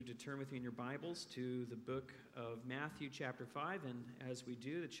turn with me in your Bibles to the book of Matthew chapter 5, and as we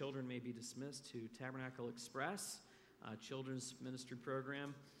do, the children may be dismissed to Tabernacle Express, children's ministry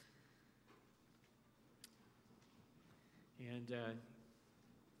program. And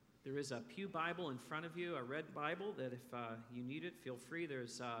there is a pew Bible in front of you, a red Bible, that if you need it, feel free.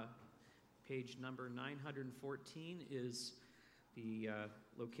 There's page number 914 is the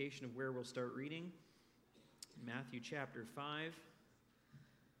location of where we'll start reading. Matthew chapter 5.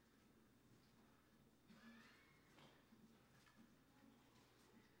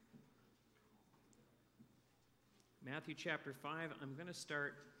 Matthew chapter 5, I'm going to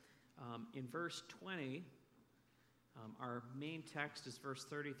start in verse 20. Our main text is verse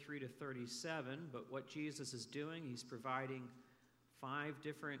 33 to 37, but what Jesus is doing, he's providing 5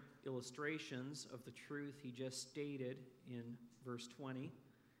 different illustrations of the truth he just stated in verse 20.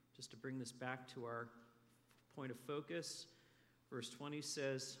 Just to bring this back to our point of focus, verse 20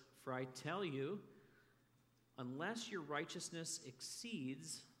 says, "For I tell you, unless your righteousness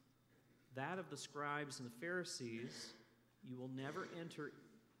exceeds that of the scribes and the Pharisees, you will never enter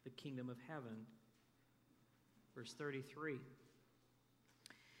the kingdom of heaven." Verse 33.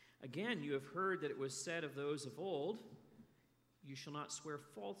 "Again, you have heard that it was said of those of old, 'You shall not swear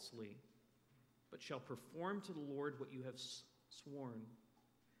falsely, but shall perform to the Lord what you have sworn.'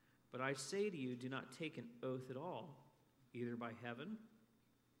 But I say to you, do not take an oath at all, either by heaven,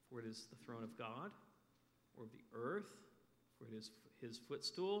 for it is the throne of God, or the earth, for it is his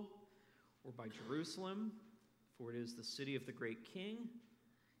footstool, or by Jerusalem, for it is the city of the great king.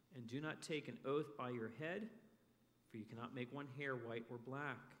 And do not take an oath by your head, for you cannot make one hair white or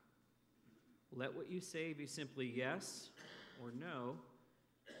black. Let what you say be simply yes or no.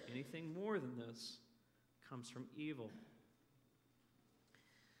 Anything more than this comes from evil."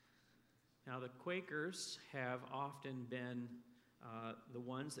 Now, the Quakers have often been the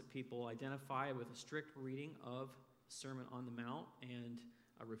ones that people identify with a strict reading of the Sermon on the Mount and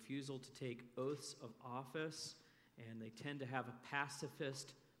a refusal to take oaths of office, and they tend to have a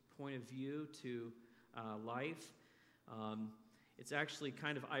pacifist point of view to life. It's actually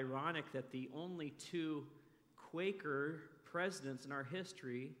kind of ironic that the only 2 Quaker presidents in our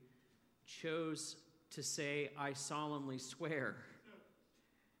history chose to say, "I solemnly swear,"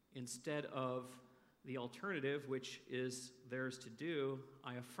 instead of the alternative, which is theirs to do,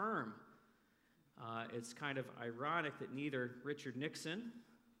 "I affirm." It's kind of ironic that neither Richard Nixon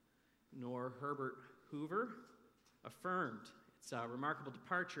nor Herbert Hoover affirmed. It's a remarkable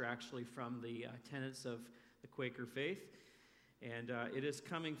departure, actually, from the tenets of the Quaker faith. And it is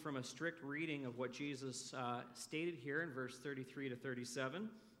coming from a strict reading of what Jesus stated here in verse 33 to 37.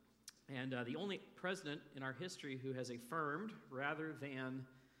 And the only president in our history who has affirmed rather than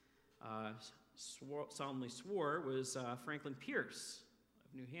solemnly swore was Franklin Pierce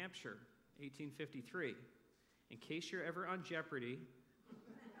of New Hampshire, 1853. In case you're ever on Jeopardy,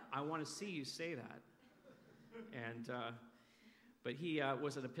 I want to see you say that. And but he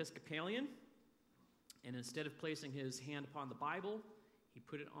was an Episcopalian, and instead of placing his hand upon the Bible, he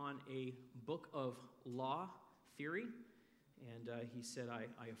put it on a book of law theory, and he said,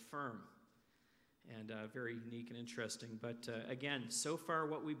 I affirm. And very unique and interesting. But again, so far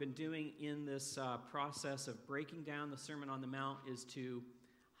what we've been doing in this process of breaking down the Sermon on the Mount is to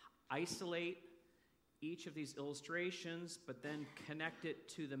isolate each of these illustrations, but then connect it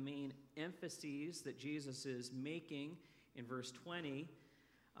to the main emphases that Jesus is making in verse 20.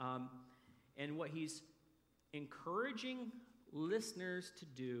 And what he's encouraging listeners to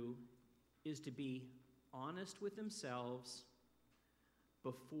do is to be honest with themselves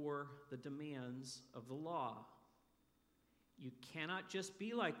before the demands of the law. You cannot just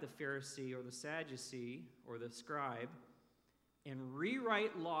be like the Pharisee or the Sadducee or the scribe and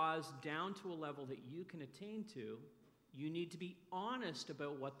rewrite laws down to a level that you can attain to. You need to be honest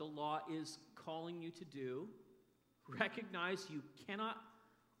about what the law is calling you to do. Recognize you cannot,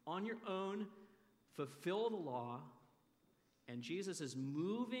 on your own, fulfill the law. And Jesus is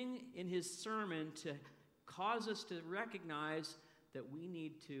moving in his sermon to cause us to recognize that we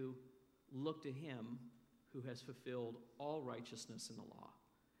need to look to him who has fulfilled all righteousness in the law.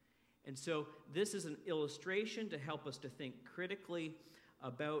 And so this is an illustration to help us to think critically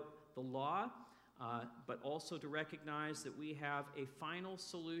about the law, but also to recognize that we have a final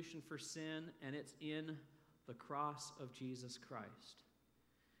solution for sin, and it's in the cross of Jesus Christ.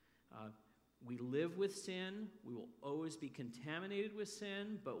 We live with sin. We will always be contaminated with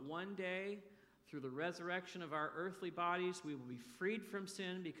sin, but one day, through the resurrection of our earthly bodies, we will be freed from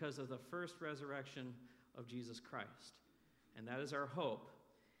sin because of the first resurrection of Jesus Christ. And that is our hope.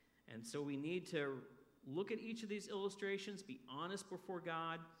 And so we need to look at each of these illustrations, be honest before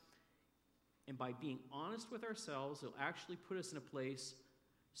God, And by being honest with ourselves, it'll actually put us in a place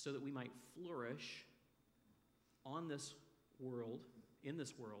so that we might flourish on this world, in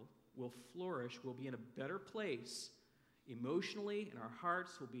this world. We'll flourish, we'll be in a better place emotionally, and our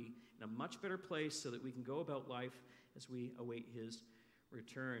hearts will be in a much better place so that we can go about life as we await his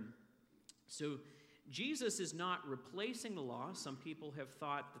return. So Jesus is not replacing the law. Some people have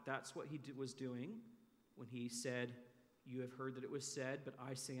thought that that's what he was doing when he said, "You have heard that it was said, but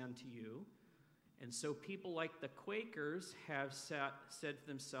I say unto you." And so people like the Quakers have said to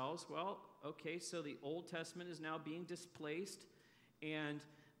themselves, well, okay, so the Old Testament is now being displaced, and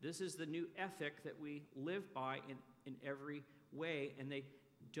this is the new ethic that we live by in every way. And they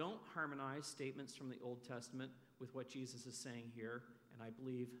don't harmonize statements from the Old Testament with what Jesus is saying here, and I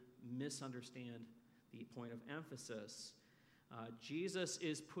believe misunderstand the point of emphasis. Jesus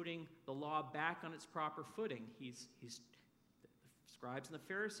is putting the law back on its proper footing. The scribes and the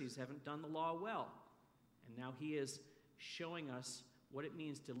Pharisees haven't done the law well, and now he is showing us what it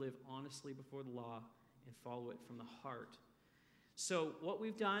means to live honestly before the law and follow it from the heart. So what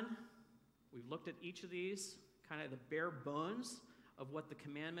we've done, we've looked at each of these, kind of the bare bones of what the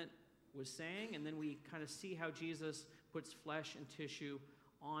commandment was saying, and then we kind of see how Jesus puts flesh and tissue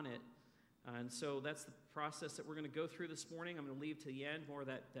on it. And so that's the process that we're going to go through this morning. I'm going to leave to the end more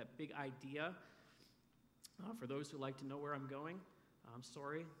that big idea. For those who like to know where I'm going, I'm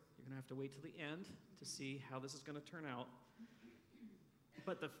sorry, you're going to have to wait till the end to see how this is going to turn out.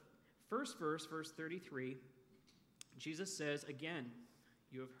 But the first verse, verse 33, Jesus says, again,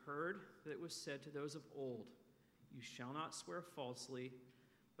 "You have heard that it was said to those of old, you shall not swear falsely,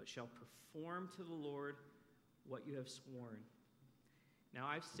 but shall perform to the Lord what you have sworn." Now,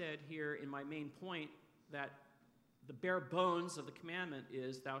 I've said here in my main point that the bare bones of the commandment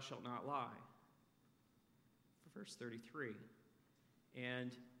is, "Thou shalt not lie," for verse 33.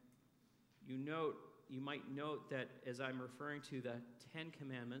 And you might note that as I'm referring to the Ten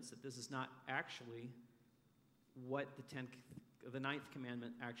Commandments, that this is not actually what the ninth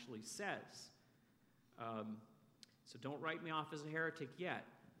commandment actually says. So don't write me off as a heretic yet,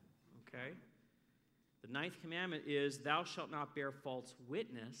 okay? The ninth commandment is, "Thou shalt not bear false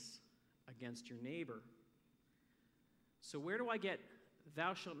witness against your neighbor." So where do I get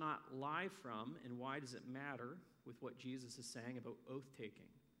 "thou shalt not lie" from, and why does it matter with what Jesus is saying about oath-taking?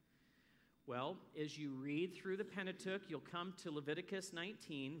 Well, as you read through the Pentateuch, you'll come to Leviticus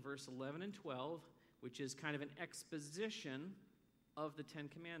 19, verse 11 and 12, which is kind of an exposition of the Ten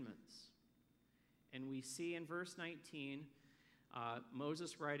Commandments. And we see in verse 19,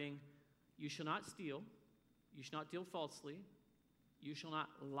 Moses writing, "You shall not steal, you shall not deal falsely, you shall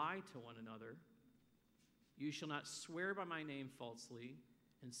not lie to one another, you shall not swear by my name falsely,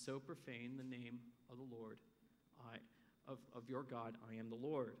 and so profane the name of the Lord, of your God, I am the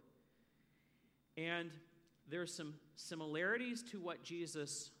Lord." And there's some similarities to what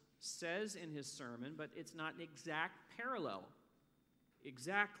Jesus says in his sermon, but it's not an exact parallel.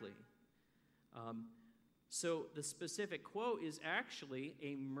 Exactly. So the specific quote is actually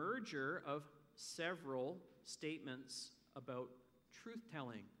a merger of several statements about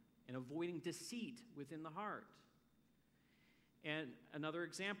truth-telling and avoiding deceit within the heart. And another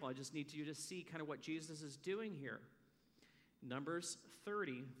example, I just need you to see kind of what Jesus is doing here. Numbers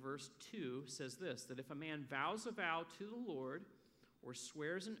 30, verse 2 says this, that if a man vows a vow to the Lord or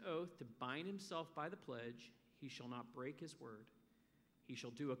swears an oath to bind himself by the pledge, he shall not break his word. He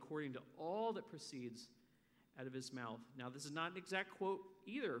shall do according to all that proceeds out of his mouth. Now, this is not an exact quote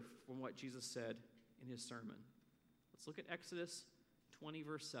either from what Jesus said in his sermon. Let's look at Exodus 20,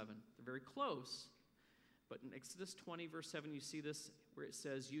 verse 7. They're very close, but in Exodus 20, verse 7, you see this where it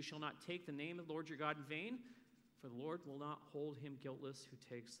says, "You shall not take the name of the Lord your God in vain, for the Lord will not hold him guiltless who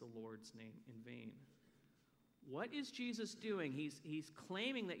takes the Lord's name in vain." What is Jesus doing? He's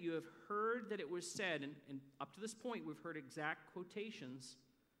claiming that you have heard that it was said, and up to this point, we've heard exact quotations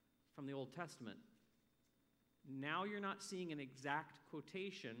from the Old Testament. Now you're not seeing an exact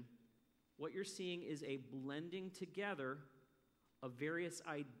quotation. What you're seeing is a blending together of various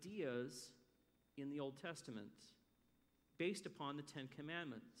ideas in the Old Testament based upon the Ten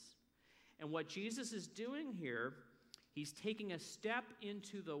Commandments. And what Jesus is doing here, he's taking a step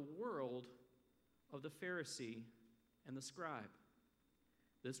into the world of the Pharisee and the scribe.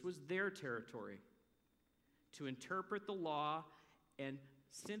 This was their territory, to interpret the law and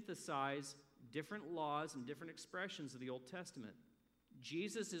synthesize different laws and different expressions of the Old Testament.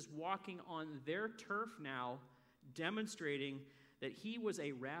 Jesus is walking on their turf now, demonstrating that he was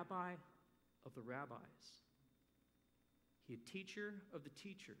a rabbi of the rabbis. He a teacher of the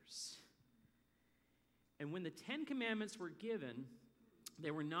teachers. And when the Ten Commandments were given,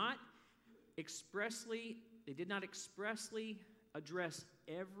 they were not they did not expressly address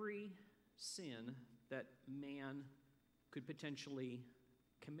every sin that man could potentially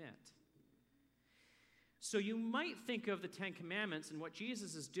commit. So you might think of the Ten Commandments, and what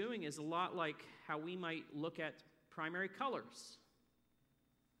Jesus is doing is a lot like how we might look at primary colors.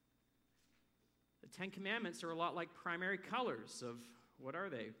 The Ten Commandments are a lot like primary colors of, what are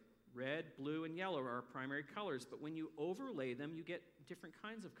they? Red, blue, and yellow are primary colors, but when you overlay them, you get different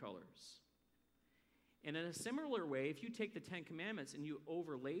kinds of colors. And in a similar way, if you take the Ten Commandments and you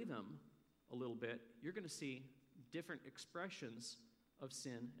overlay them a little bit, you're going to see different expressions of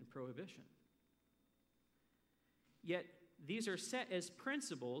sin and prohibition. Yet, these are set as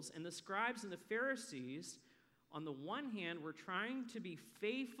principles, and the scribes and the Pharisees, on the one hand, were trying to be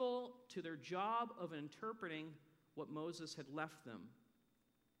faithful to their job of interpreting what Moses had left them.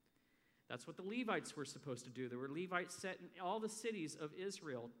 That's what the Levites were supposed to do. There were Levites set in all the cities of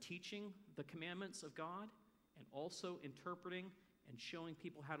Israel, teaching the commandments of God and also interpreting and showing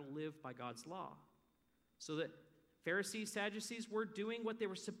people how to live by God's law. So that Pharisees, Sadducees were doing what they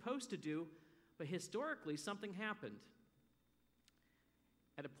were supposed to do, but historically something happened.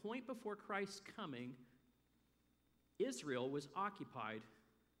 At a point before Christ's coming, Israel was occupied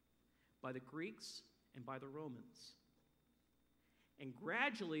by the Greeks and by the Romans. And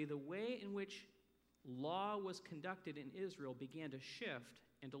gradually, the way in which law was conducted in Israel began to shift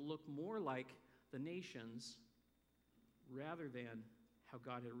and to look more like the nations rather than how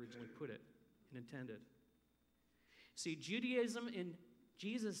God had originally put it and intended. See, Judaism in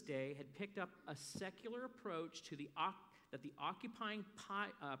Jesus' day had picked up a secular approach to that the occupying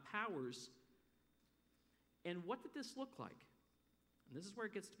powers. And what did this look like? And this is where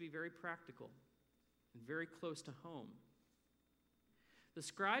it gets to be very practical and very close to home. The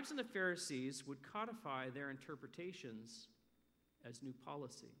scribes and the Pharisees would codify their interpretations as new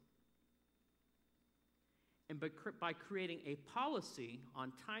policy. And by creating a policy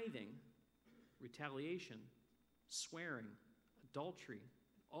on tithing, retaliation, swearing, adultery,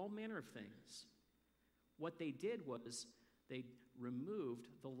 all manner of things, what they did was they removed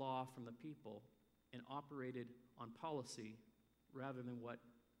the law from the people and operated on policy rather than what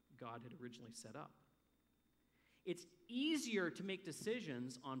God had originally set up. It's easier to make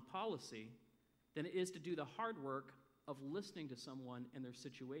decisions on policy than it is to do the hard work of listening to someone and their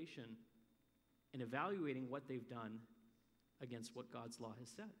situation and evaluating what they've done against what God's law has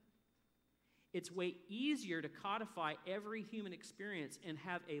said. It's way easier to codify every human experience and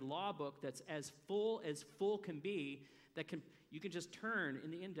have a law book that's as full can be, you can just turn in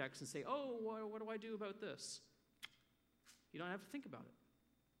the index and say, oh, what do I do about this? You don't have to think about it.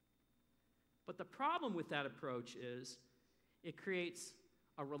 But the problem with that approach is it creates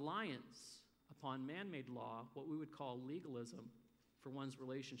a reliance upon man-made law, what we would call legalism, for one's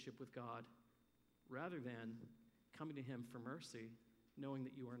relationship with God, rather than coming to him for mercy, knowing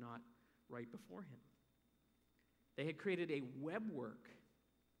that you are not right before him. They had created a web work.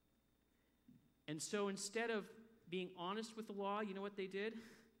 And so instead of being honest with the law, you know what they did?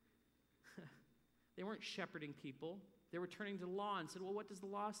 They weren't shepherding people. They were turning to the law and said, well, what does the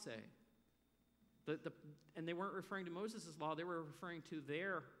law say? And they weren't referring to Moses' law. They were referring to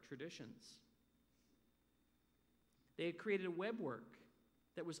their traditions. They had created a web work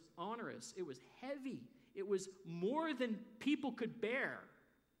that was onerous. It was heavy. It was more than people could bear.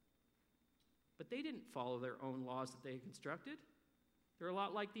 But they didn't follow their own laws that they had constructed. They're a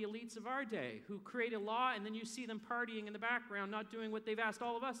lot like the elites of our day who create a law and then you see them partying in the background, not doing what they've asked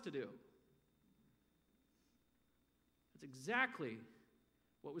all of us to do. That's exactly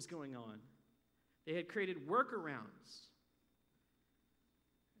what was going on. They had created workarounds.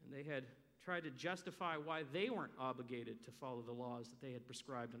 And they had tried to justify why they weren't obligated to follow the laws that they had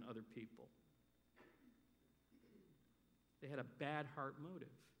prescribed on other people. They had a bad heart motive,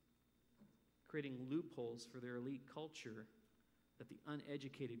 creating loopholes for their elite culture that the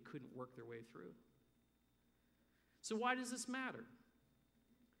uneducated couldn't work their way through. So why does this matter?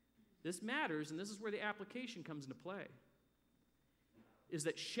 This matters, and this is where the application comes into play, is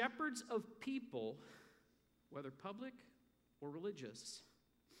that shepherds of people, whether public or religious,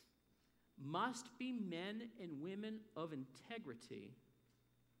 must be men and women of integrity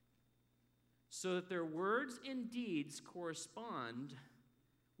so that their words and deeds correspond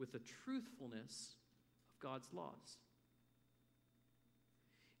with the truthfulness of God's laws.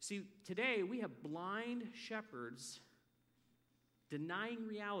 See, today we have blind shepherds denying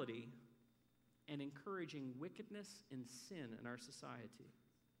reality and encouraging wickedness and sin in our society.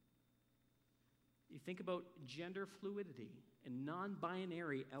 You think about gender fluidity and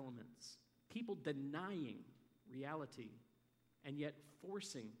non-binary elements, people denying reality and yet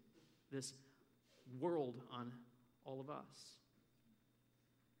forcing this world on all of us.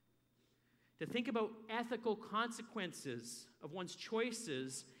 To think about ethical consequences of one's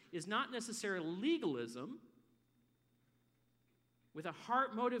choices is not necessarily legalism. With a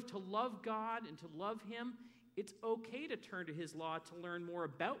heart motive to love God and to love Him, it's okay to turn to His law to learn more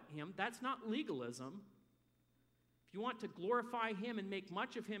about Him. That's not legalism. If you want to glorify Him and make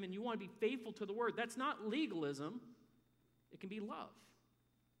much of Him and you want to be faithful to the Word, that's not legalism. It can be love.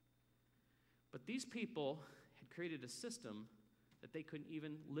 But these people had created a system that they couldn't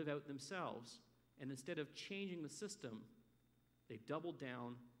even live out themselves. And instead of changing the system, they doubled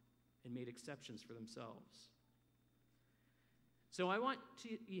down and made exceptions for themselves. So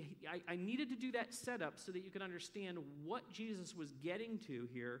I needed to do that setup so that you can understand what Jesus was getting to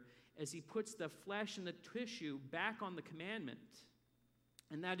here as He puts the flesh and the tissue back on the commandment.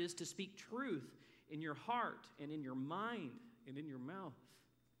 And that is to speak truth in your heart and in your mind and in your mouth.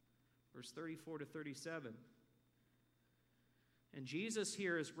 Verse 34 to 37. And Jesus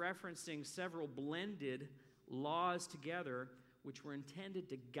here is referencing several blended laws together which were intended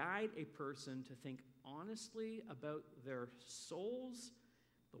to guide a person to think honestly about their souls,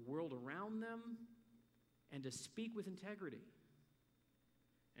 the world around them, and to speak with integrity.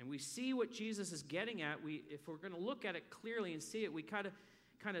 And we see what Jesus is getting at. If we're going to look at it clearly and see it, we kind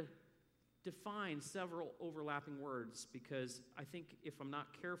of define several overlapping words, because I think if I'm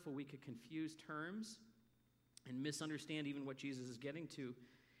not careful, we could confuse terms and misunderstand even what Jesus is getting to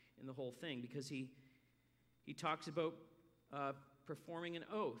in the whole thing, because he talks about performing an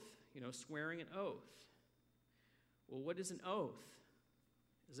oath, swearing an oath. Well, what is an oath?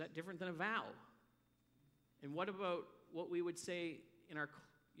 Is that different than a vow? And what about what we would say in our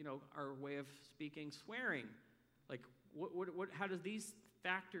way of speaking, swearing? Like, how does these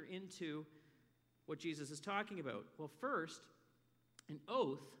factor into what Jesus is talking about? Well, first, an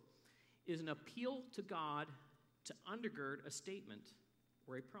oath is an appeal to God to undergird a statement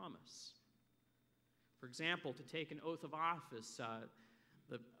or a promise. For example, to take an oath of office,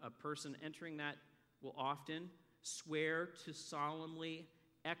 a person entering that will often swear to solemnly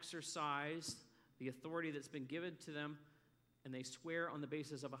exercise the authority that's been given to them, and they swear on the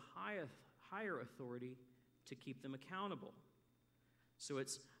basis of a higher authority to keep them accountable. So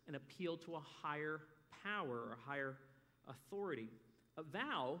it's an appeal to a higher power or a higher authority. A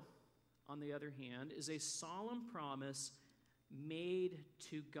vow, on the other hand, is a solemn promise made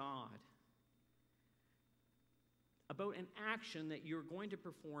to God about an action that you're going to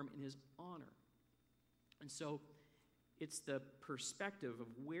perform in His honor. And so it's the perspective of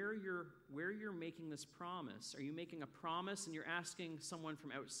where you're making this promise. Are you making a promise and you're asking someone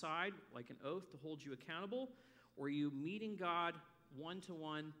from outside, like an oath, to hold you accountable? Or are you meeting God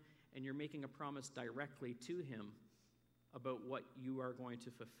one-to-one and you're making a promise directly to Him about what you are going to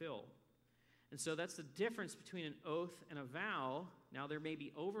fulfill? And so that's the difference between an oath and a vow. Now, there may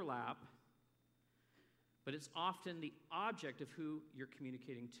be overlap, but it's often the object of who you're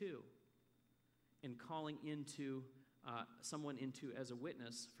communicating to and calling into someone into as a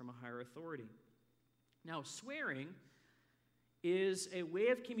witness from a higher authority. Now, swearing is a way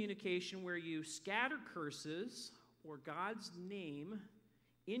of communication where you scatter curses or God's name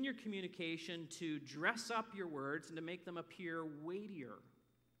in your communication to dress up your words and to make them appear weightier.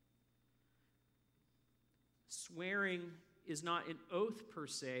 Swearing is not an oath per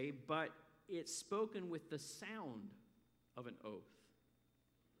se, but it's spoken with the sound of an oath.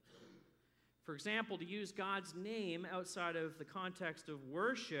 For example, to use God's name outside of the context of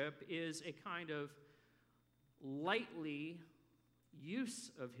worship is a kind of lightly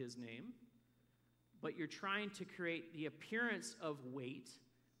use of His name, but you're trying to create the appearance of weight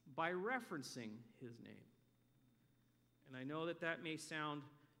by referencing His name. And I know that may sound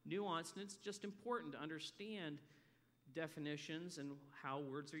nuanced, and it's just important to understand definitions and how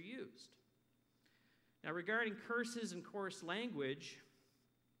words are used. Now, regarding curses and coarse language,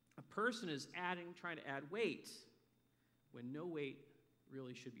 a person is trying to add weight when no weight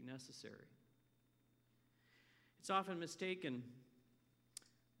really should be necessary. It's often mistaken.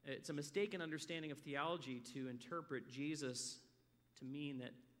 It's a mistaken understanding of theology to interpret Jesus to mean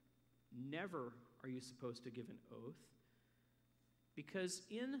that never are you supposed to give an oath, because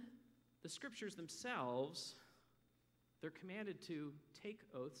in the Scriptures themselves, they're commanded to take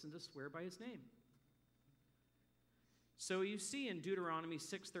oaths and to swear by His name. So you see in Deuteronomy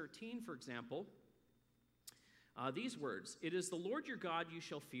 6:13, for example, these words: "It is the Lord your God you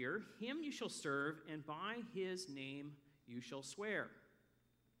shall fear, Him you shall serve, and by His name you shall swear."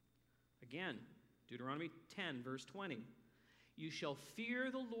 Again, Deuteronomy 10, verse 20. "You shall fear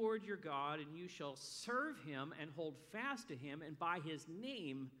the Lord your God, and you shall serve Him and hold fast to Him, and by His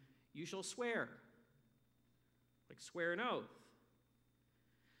name you shall swear. Like swear an oath.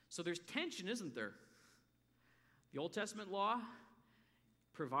 So there's tension, isn't there? The Old Testament law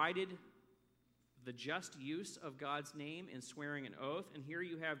provided the just use of God's name in swearing an oath, and here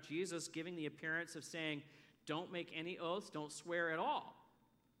you have Jesus giving the appearance of saying, don't make any oaths, don't swear at all.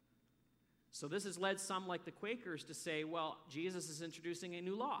 So this has led some, like the Quakers, to say, well, Jesus is introducing a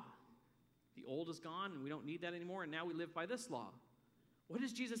new law. The old is gone, and we don't need that anymore, and now we live by this law. What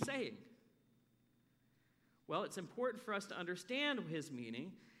is Jesus saying? Well, it's important for us to understand his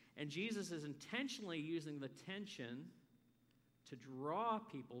meaning, and Jesus is intentionally using the tension to draw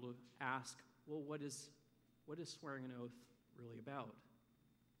people to ask, well, what is swearing an oath really about?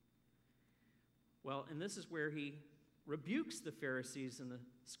 Well, and this is where he rebukes the Pharisees and the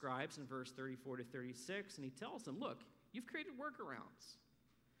scribes in verse 34 to 36, and he tells them, look, you've created workarounds,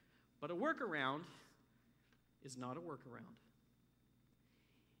 but a workaround is not a workaround.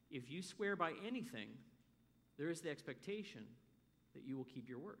 If you swear by anything, there is the expectation that you will keep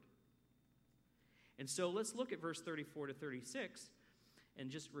your word. And so let's look at verse 34 to 36 and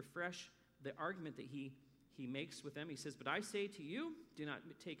just refresh the argument that he makes with them. He says, but I say to you, do not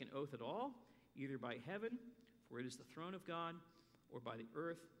take an oath at all, either by heaven, for it is the throne of God, or by the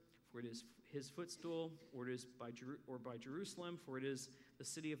earth, for it is his footstool, or it is by Jerusalem, for it is the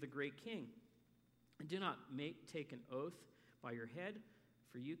city of the great king. And do not take an oath by your head,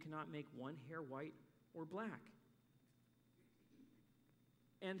 for you cannot make one hair white or black.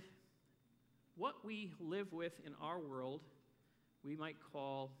 And what we live with in our world, we might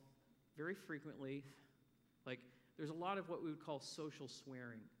call very frequently, like there's a lot of what we would call social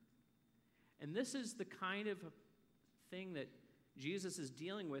swearing. And this is the kind of thing that Jesus is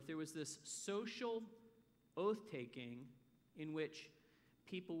dealing with. There was this social oath-taking in which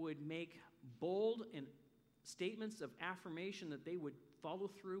people would make bold and statements of affirmation that they would follow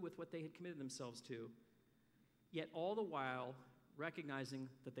through with what they had committed themselves to, yet all the while recognizing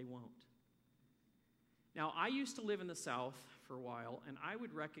that they won't. Now, I used to live in the South for a while, and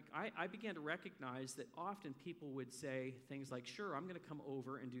I began to recognize that often people would say things like, sure, I'm going to come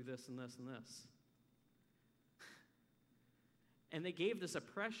over and do this and this and this. And they gave this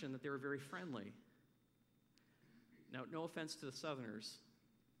impression that they were very friendly. Now, no offense to the Southerners,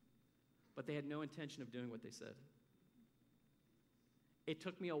 but they had no intention of doing what they said. It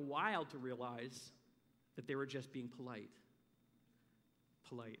took me a while to realize that they were just being polite.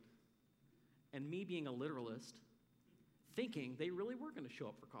 And me being a literalist, thinking they really were going to show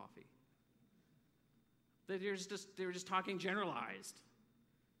up for coffee. They were just talking generalized.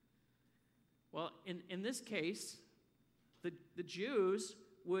 Well, in this case, the Jews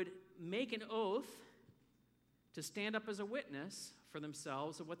would make an oath to stand up as a witness for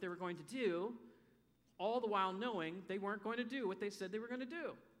themselves of what they were going to do, all the while knowing they weren't going to do what they said they were going to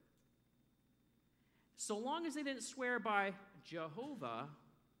do. So long as they didn't swear by Jehovah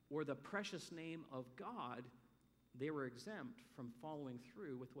or the precious name of God, they were exempt from following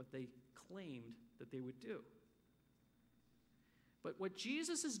through with what they claimed that they would do. But what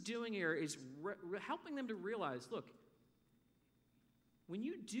Jesus is doing here is helping them to realize, look, when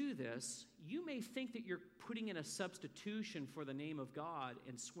you do this, you may think that you're putting in a substitution for the name of God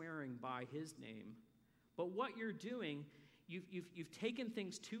and swearing by his name. But what you're doing, you've taken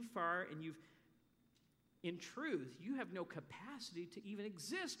things too far, and in truth, you have no capacity to even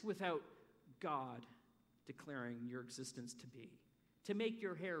exist without God declaring your existence to be, to make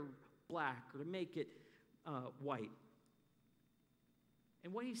your hair black or to make it white.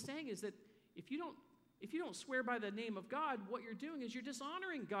 And what he's saying is that if you don't swear by the name of God, what you're doing is you're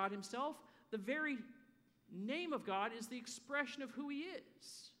dishonoring God himself. The very name of God is the expression of who he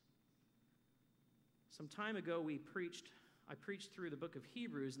is. Some time ago, I preached through the book of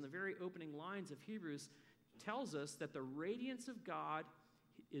Hebrews, and the very opening lines of Hebrews tells us that the radiance of God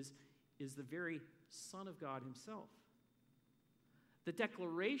is the very Son of God himself. The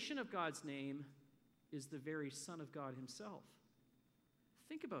declaration of God's name is the very Son of God himself.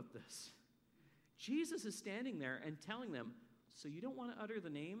 Think about this. Jesus is standing there and telling them, so you don't want to utter the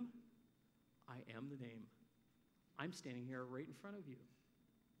name? I am the name. I'm standing here right in front of you.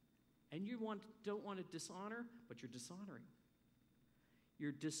 And you don't want to dishonor, but you're dishonoring.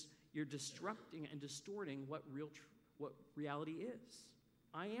 You're disrupting and distorting what reality is.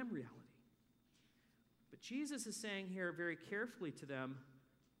 I am reality. But Jesus is saying here very carefully to them,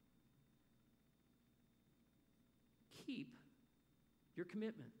 keep your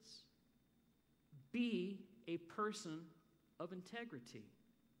commitments. Be a person of integrity.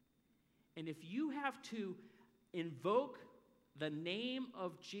 And if you have to invoke the name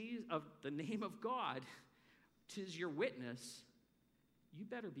of Jesus, of the name of God, as your witness, you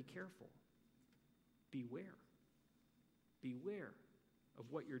better be careful. Beware. Beware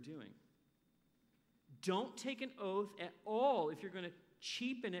of what you're doing. Don't take an oath at all if you're going to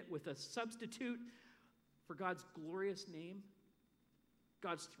cheapen it with a substitute for God's glorious name.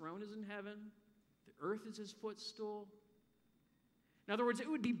 God's throne is in heaven. The earth is his footstool. In other words, it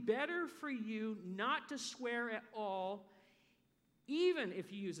would be better for you not to swear at all, even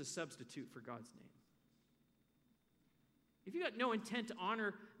if you use a substitute for God's name. If you got no intent to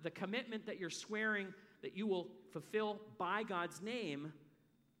honor the commitment that you're swearing that you will fulfill by God's name,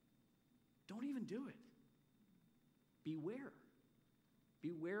 don't even do it. Beware.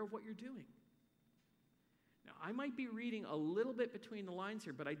 Beware of what you're doing. Now, I might be reading a little bit between the lines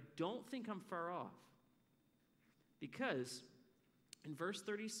here, but I don't think I'm far off. Because in verse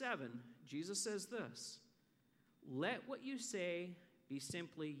 37, Jesus says this, "Let what you say be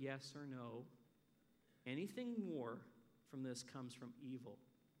simply yes or no. Anything more from this comes from evil."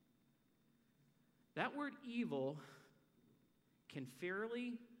 That word evil can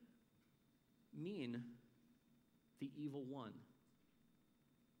fairly mean the evil one.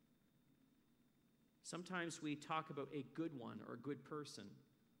 Sometimes we talk about a good one or a good person,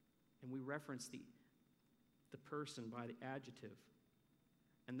 and we reference the person by the adjective.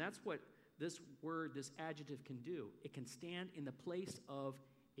 And that's what this word, this adjective can do. It can stand in the place of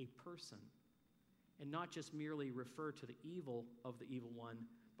a person and not just merely refer to the evil of the evil one,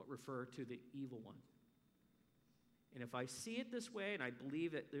 but refer to the evil one. And if I see it this way, and I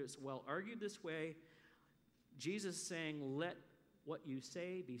believe that it's well argued this way, Jesus is saying, let what you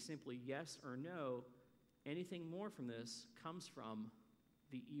say be simply yes or no. Anything more from this comes from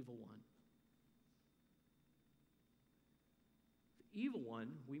the evil one. The evil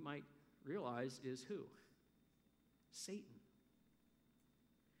one, we might realize, is who? Satan.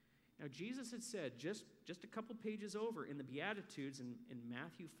 Now, Jesus had said just a couple pages over in the Beatitudes in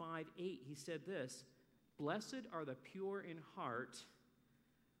Matthew 5:8, he said this, "Blessed are the pure in heart,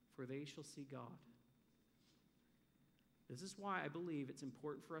 for they shall see God." This is why I believe it's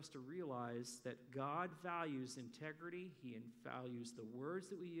important for us to realize that God values integrity. He values the words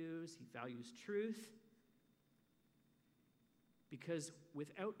that we use. He values truth. Because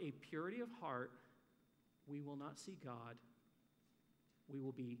without a purity of heart, we will not see God. We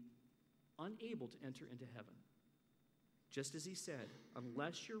will be unable to enter into heaven. Just as he said,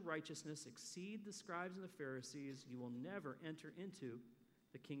 unless your righteousness exceed the scribes and the Pharisees, you will never enter into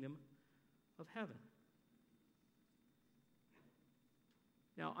the kingdom of heaven.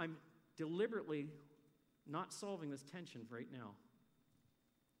 Now, I'm deliberately not solving this tension right now.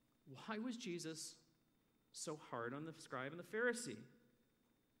 Why was Jesus so hard on the scribe and the Pharisee?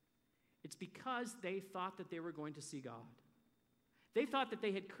 It's because they thought that they were going to see God. They thought that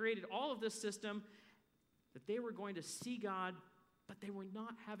they had created all of this system, that they were going to see God, but they were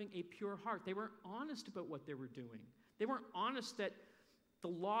not having a pure heart. They weren't honest about what they were doing. They weren't honest that the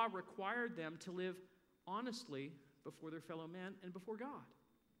law required them to live honestly before their fellow man and before God.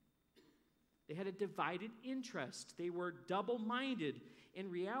 They had a divided interest. They were double-minded. In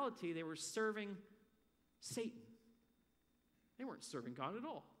reality, they were serving Satan. They weren't serving God at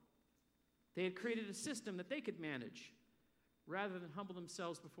all. They had created a system that they could manage rather than humble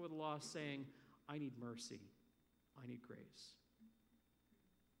themselves before the law saying, I need mercy. I need grace.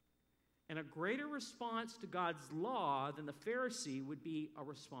 And a greater response to God's law than the Pharisee would be a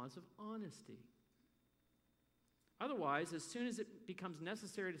response of honesty. Otherwise, as soon as it becomes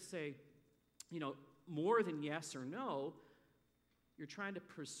necessary to say, more than yes or no, you're trying to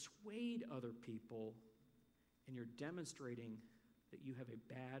persuade other people, and you're demonstrating that you have a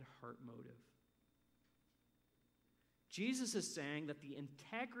bad heart motive. Jesus is saying that the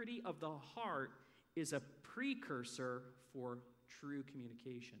integrity of the heart is a precursor for true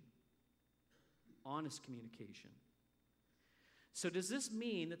communication, honest communication. So does this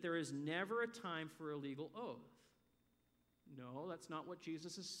mean that there is never a time for a legal oath? No, that's not what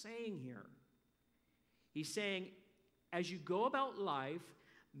Jesus is saying here. He's saying, as you go about life,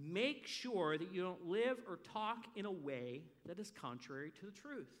 make sure that you don't live or talk in a way that is contrary to the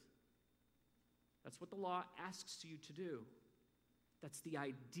truth. That's what the law asks you to do. That's the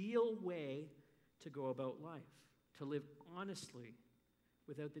ideal way to go about life, to live honestly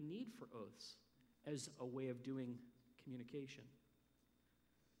without the need for oaths as a way of doing communication.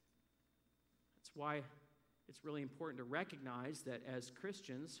 That's why it's really important to recognize that as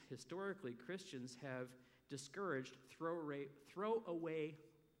Christians, historically, Christians have discouraged throwaway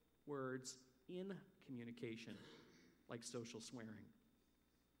words in communication, like social swearing.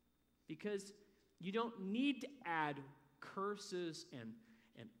 Because you don't need to add curses and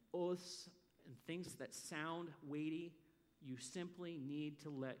oaths and things that sound weighty You simply need to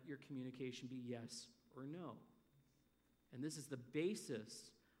let your communication be yes or no. And this is the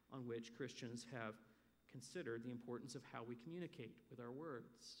basis on which Christians have considered the importance of how we communicate with our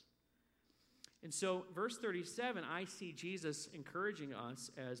words. And so, verse 37, I see Jesus encouraging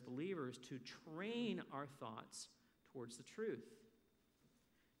us as believers to train our thoughts towards the truth.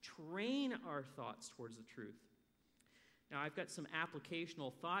 Train our thoughts towards the truth. Now, I've got some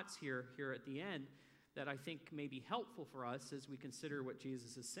applicational thoughts here at the end that I think may be helpful for us as we consider what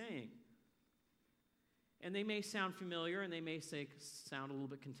Jesus is saying. And they may sound familiar and they may sound a little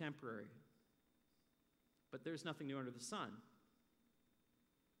bit contemporary. But there's nothing new under the sun.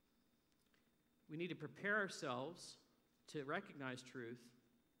 We need to prepare ourselves to recognize truth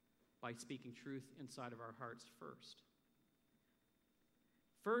by speaking truth inside of our hearts first.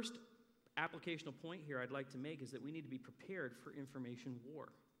 First applicational point here I'd like to make is that we need to be prepared for information war.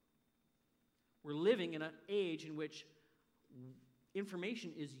 We're living in an age in which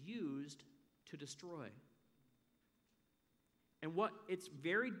information is used to destroy. And it's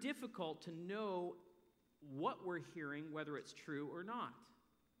very difficult to know what we're hearing, whether it's true or not.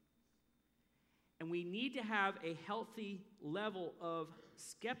 And we need to have a healthy level of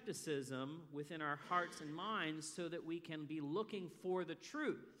skepticism within our hearts and minds so that we can be looking for the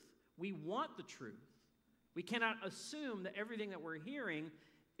truth. We want the truth. We cannot assume that everything that we're hearing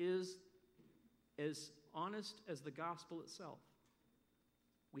is as honest as the gospel itself.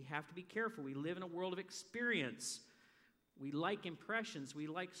 We have to be careful. We live in a world of experience. We like impressions. We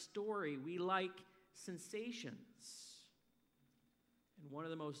like story. We like sensations. And one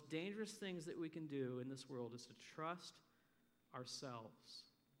of the most dangerous things that we can do in this world is to trust ourselves,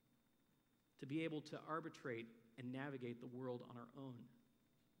 to be able to arbitrate and navigate the world on our own.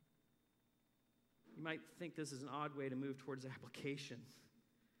 You might think this is an odd way to move towards application,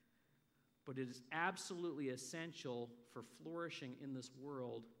 but it is absolutely essential for flourishing in this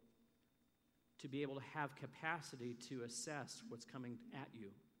world to be able to have capacity to assess what's coming at you.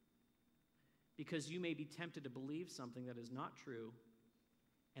 Because you may be tempted to believe something that is not true,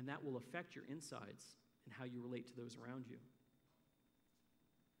 and that will affect your insides and how you relate to those around you.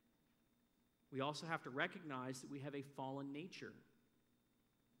 We also have to recognize that we have a fallen nature.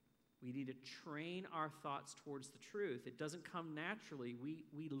 We need to train our thoughts towards the truth. It doesn't come naturally.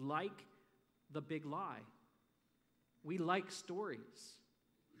 We like the big lie. We like stories.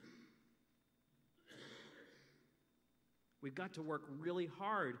 We've got to work really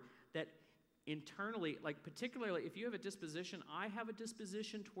hard that internally, like particularly if you have a disposition, I have a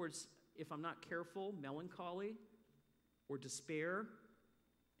disposition towards, if I'm not careful, melancholy or despair,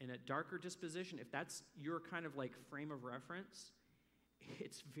 and a darker disposition, if that's your kind of like frame of reference,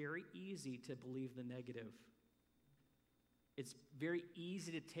 it's very easy to believe the negative. It's very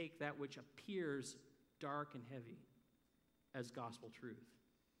easy to take that which appears dark and heavy as gospel truth.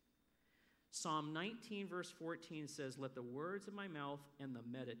 Psalm 19, verse 14 says, "Let the words of my mouth and the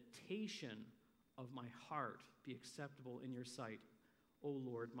meditation of my heart be acceptable in your sight, O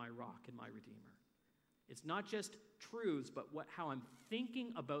Lord, my rock and my redeemer." It's not just truths, but how I'm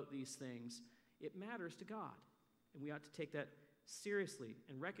thinking about these things. It matters to God. And we ought to take that seriously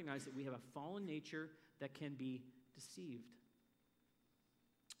and recognize that we have a fallen nature that can be deceived.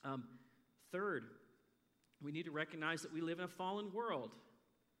 Third, we need to recognize that we live in a fallen world.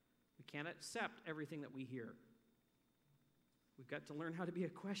 We can't accept everything that we hear. We've got to learn how to be a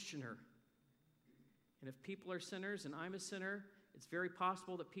questioner. And if people are sinners and I'm a sinner, it's very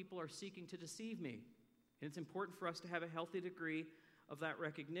possible that people are seeking to deceive me. And it's important for us to have a healthy degree of that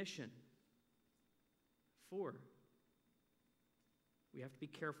recognition. 4, we have to be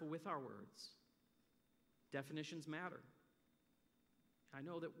careful with our words. Definitions matter. I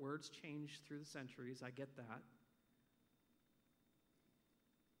know that words change through the centuries. I get that.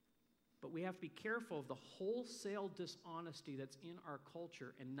 But we have to be careful of the wholesale dishonesty that's in our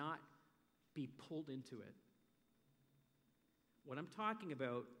culture and not be pulled into it. What I'm talking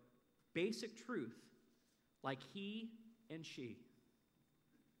about, basic truth, like he and she.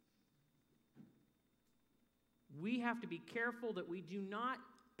 We have to be careful that we do not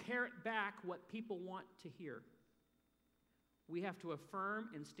parrot back what people want to hear. We have to affirm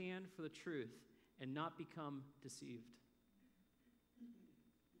and stand for the truth and not become deceived.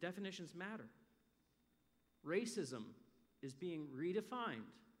 Definitions matter. Racism is being redefined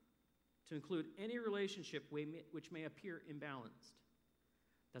to include any relationship which may appear imbalanced.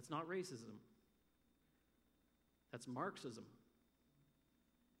 That's not racism. That's Marxism.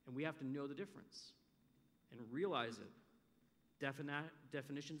 And we have to know the difference and realize it.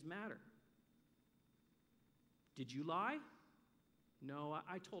 Definitions matter. Did you lie? No,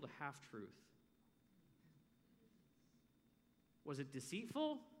 I told a half-truth. Was it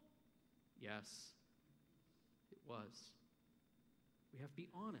deceitful? Yes, it was. We have to be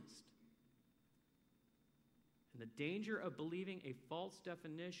honest. And the danger of believing a false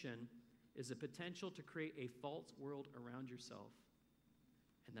definition is the potential to create a false world around yourself.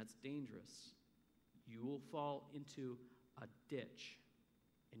 And that's dangerous. You will fall into a ditch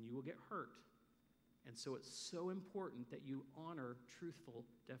and you will get hurt. And so it's so important that you honor truthful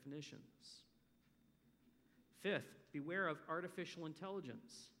definitions. Fifth, beware of artificial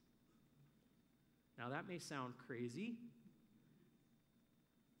intelligence. Now that may sound crazy,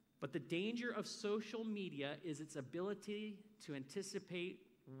 but the danger of social media is its ability to anticipate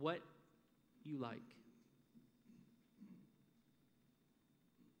what you like.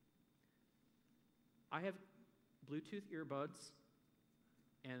 I have Bluetooth earbuds,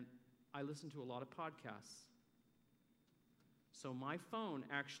 and I listen to a lot of podcasts. So my phone,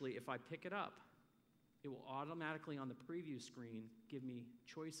 actually, if I pick it up, it will automatically on the preview screen give me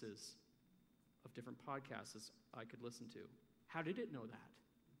choices of different podcasts I could listen to. How did it know that?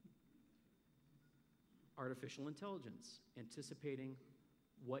 Artificial intelligence, anticipating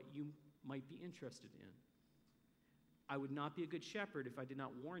what you might be interested in. I would not be a good shepherd if I did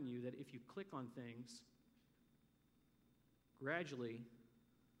not warn you that if you click on things, gradually,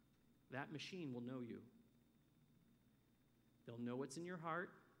 that machine will know you. They'll know what's in your heart,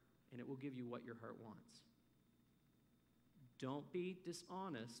 and it will give you what your heart wants. Don't be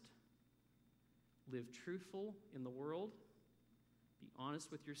dishonest. Live truthful in the world. Be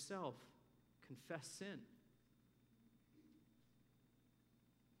honest with yourself. Confess sin.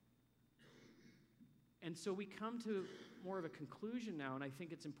 And so we come to more of a conclusion now, and I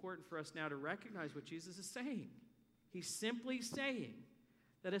think it's important for us now to recognize what Jesus is saying. He's simply saying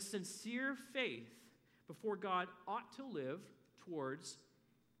that a sincere faith before God ought to live towards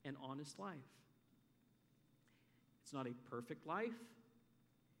an honest life. It's not a perfect life.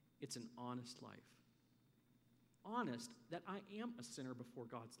 It's an honest life. Honest that I am a sinner before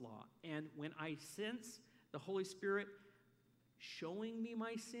God's law. And when I sense the Holy Spirit showing me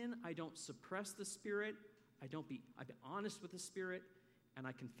my sin, I don't suppress the Spirit. I'm honest with the Spirit, and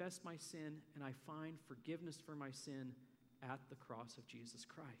I confess my sin, and I find forgiveness for my sin at the cross of Jesus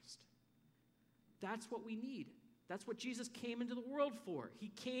Christ. That's what we need. That's what Jesus came into the world for. He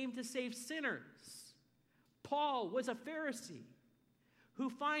came to save sinners. Paul was a Pharisee who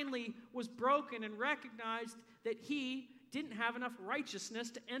finally was broken and recognized that he didn't have enough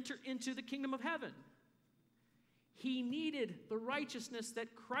righteousness to enter into the kingdom of heaven. He needed the righteousness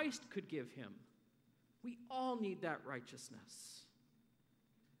that Christ could give him. We all need that righteousness.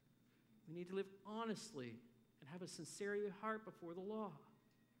 We need to live honestly and have a sincerity of heart before the law.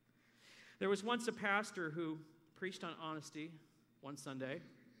 There was once a pastor who preached on honesty one Sunday.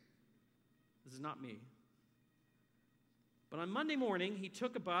 This is not me. But on Monday morning, he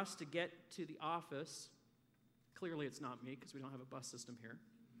took a bus to get to the office. Clearly, it's not me because we don't have a bus system here.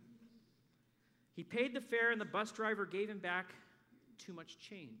 He paid the fare, and the bus driver gave him back too much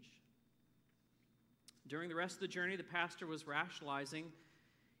change. During the rest of the journey, the pastor was rationalizing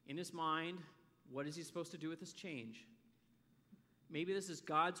in his mind, what is he supposed to do with this change? Maybe this is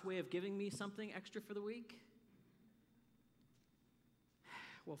God's way of giving me something extra for the week?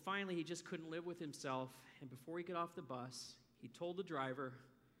 Well, finally, he just couldn't live with himself, and before he got off the bus, he told the driver,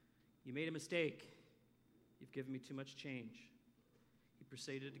 "You made a mistake. You've given me too much change." He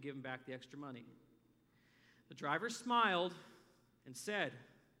proceeded to give him back the extra money. The driver smiled and said,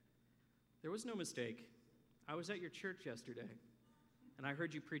 "There was no mistake. I was at your church yesterday, and I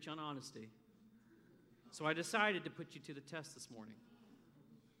heard you preach on honesty. So I decided to put you to the test this morning."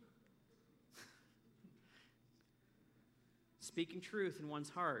 Speaking truth in one's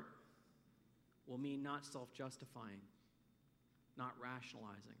heart will mean not self-justifying, not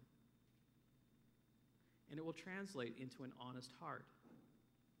rationalizing. And it will translate into an honest heart.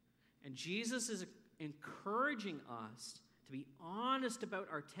 And Jesus is encouraging us to be honest about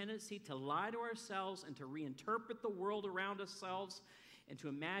our tendency to lie to ourselves and to reinterpret the world around ourselves and to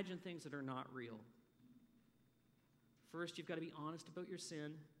imagine things that are not real. First, you've got to be honest about your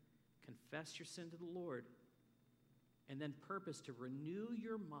sin, confess your sin to the Lord, and then purpose to renew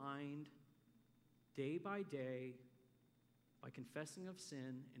your mind day by day by confessing of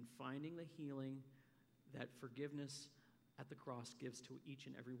sin and finding the healing that forgiveness at the cross gives to each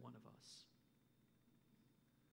and every one of us.